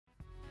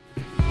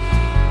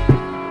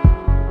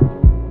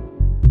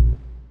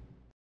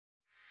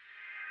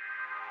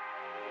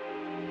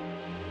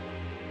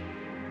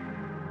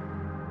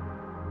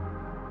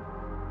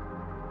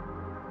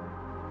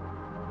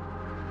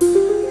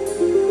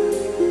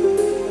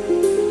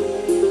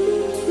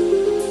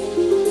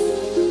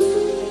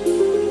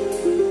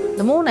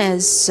moon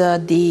is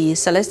the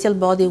celestial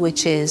body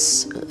which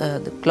is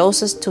the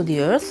closest to the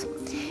Earth,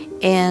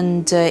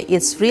 and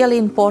it's really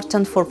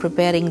important for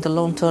preparing the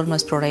long-term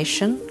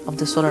exploration of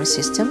the solar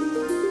system.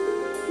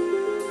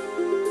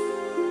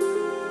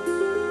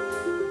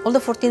 All the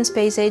 14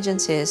 space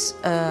agencies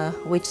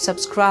which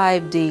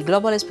subscribe the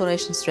global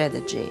exploration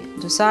strategy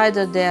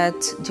decided that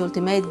the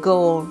ultimate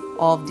goal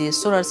of the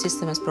solar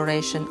system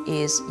exploration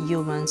is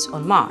humans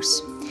on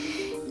Mars.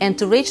 And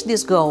to reach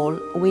this goal,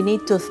 we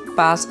need to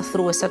pass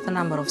through a certain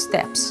number of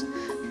steps.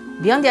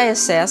 Beyond the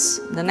ISS,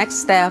 the next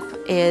step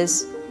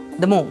is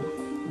the moon.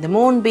 The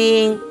moon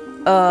being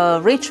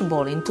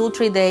reachable in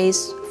 2-3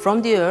 days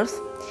from the Earth,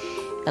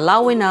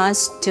 allowing us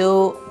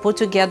to put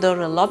together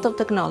a lot of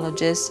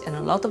technologies and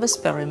a lot of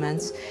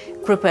experiments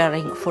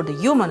preparing for the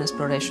human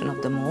exploration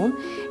of the moon,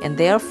 and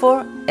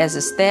therefore as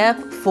a step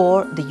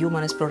for the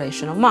human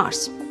exploration of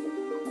Mars.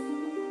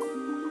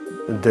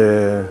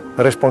 The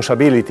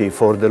responsibility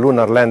for the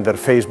lunar lander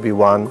phase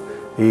B1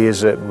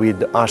 is with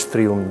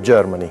EADS-Astrium,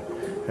 Germany,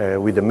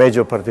 with a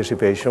major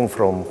participation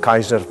from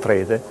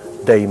Kaisertrede,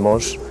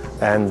 Deimos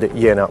and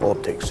ENA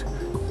Optics.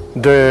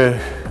 The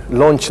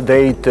launch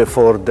date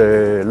for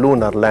the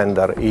lunar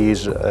lander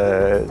is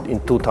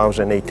in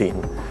 2018.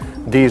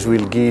 This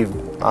will give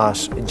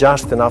us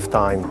just enough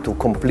time to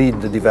complete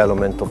the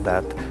development of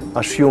that,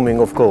 assuming,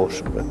 of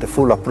course, that the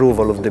full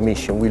approval of the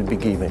mission will be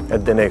given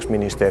at the next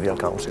Ministerial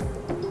Council.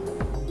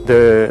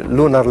 The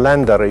lunar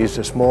lander is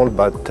a small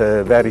but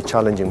very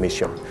challenging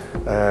mission.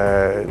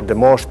 The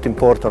most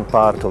important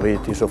part of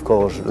it is, of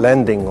course,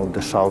 landing on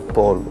the south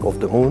pole of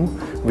the moon,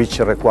 which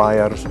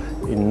requires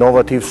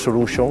innovative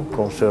solution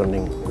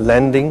concerning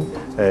landing,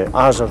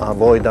 hazard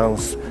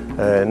avoidance,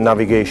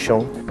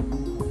 navigation.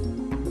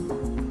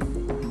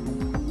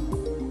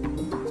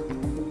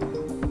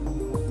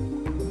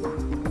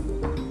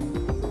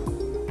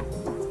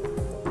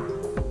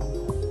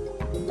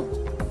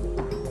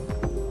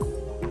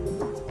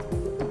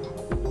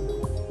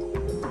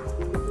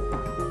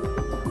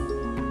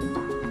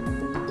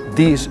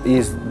 This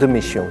is the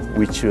mission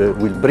which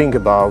will bring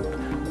about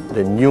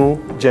the new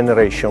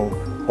generation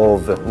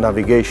of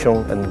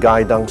navigation and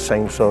guidance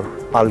sensor,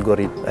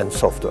 algorithm and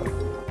software.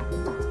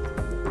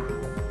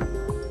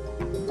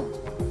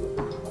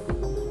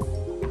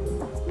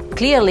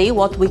 Clearly,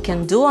 what we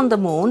can do on the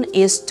moon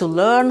is to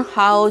learn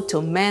how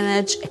to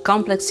manage a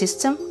complex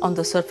system on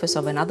the surface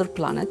of another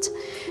planet.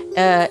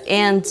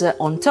 And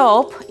on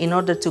top, in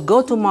order to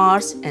go to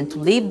Mars and to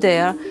live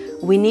there,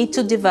 we need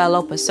to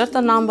develop a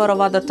certain number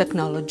of other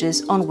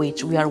technologies on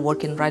which we are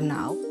working right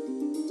now.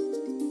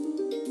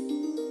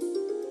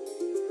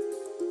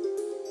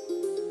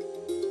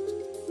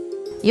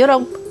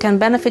 Europe can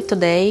benefit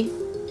today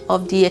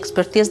of the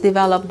expertise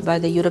developed by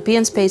the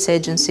European Space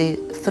Agency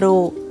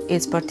through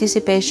its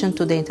participation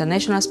to the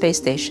International Space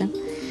Station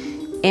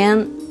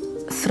and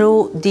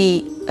through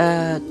the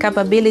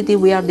capability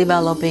we are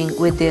developing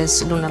with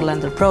this lunar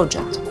lander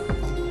project.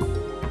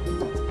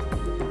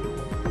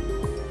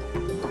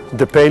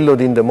 The payload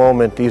in the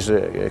moment is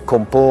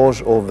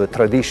composed of a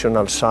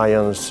traditional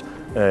science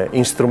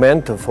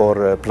instrument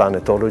for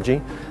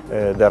planetology.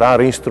 There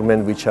are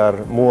instruments which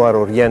are more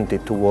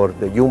oriented toward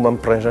the human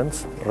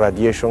presence,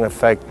 radiation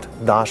effect,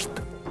 dust.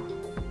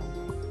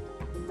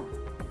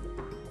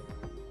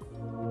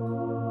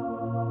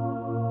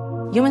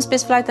 Human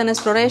spaceflight and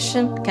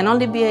exploration can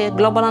only be a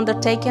global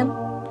undertaking.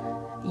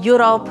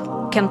 Europe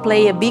can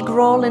play a big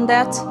role in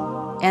that,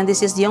 and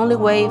this is the only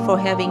way for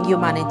having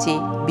humanity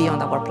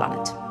beyond our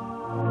planet.